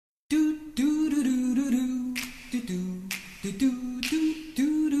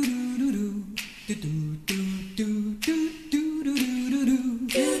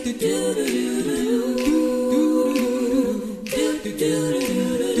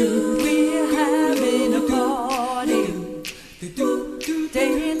We're having a party,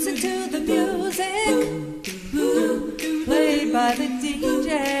 dancing to the music played by the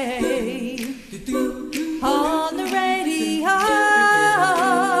DJ on the radio.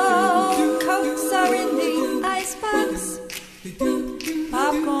 Cokes are in the icebox,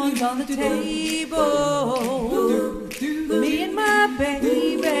 popcorn's on the table. Me and my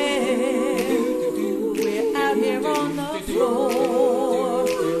baby, we're out here on the floor.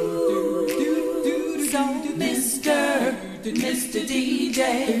 So Mr. DJ,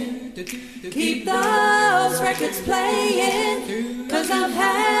 keep those records playing, 'cause I'm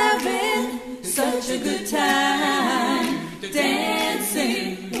having such a good time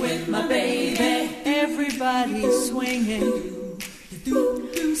dancing with my baby. Everybody's swinging.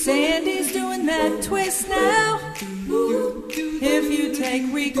 Sandy's doing that twist now. If you take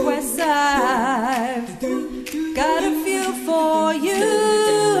requests, I've got a few for you.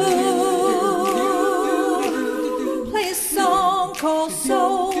 Play a song called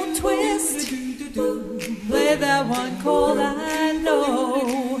Soul Twist. Play that one called I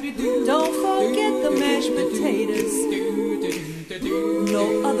Know. Don't forget the mashed potatoes. No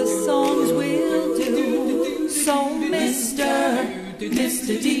other songs will do. So Mr.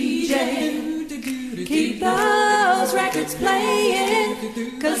 DJ, keep those records playing,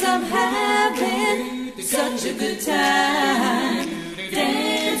 'cause I'm having such a good time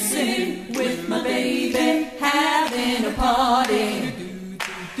dancing with my baby, having a party.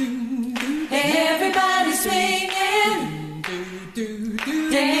 Everybody swinging,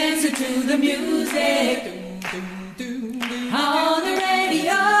 dancing to the music on the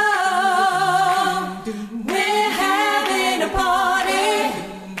radio. We're having a party.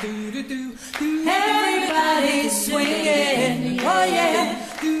 Everybody's swinging, oh yeah,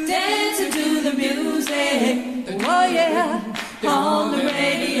 dancing to the music, oh yeah, on the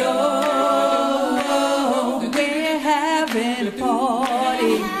radio. We're having a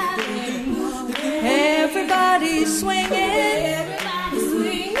party. Everybody's swinging,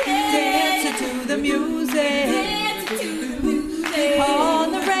 dancing to the music, on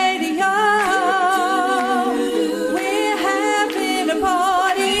the radio. We're having a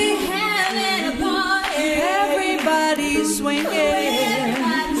party. Everybody's swinging,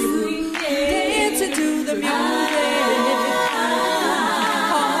 dancing to the music,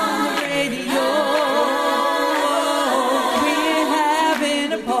 on the radio. We're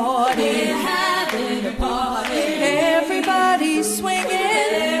having a party. Everybody's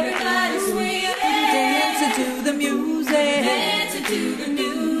swinging, dancing to the music,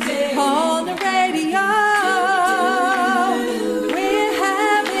 on the radio. We're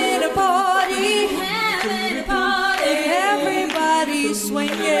having a party. Everybody's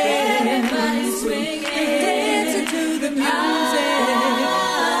swinging.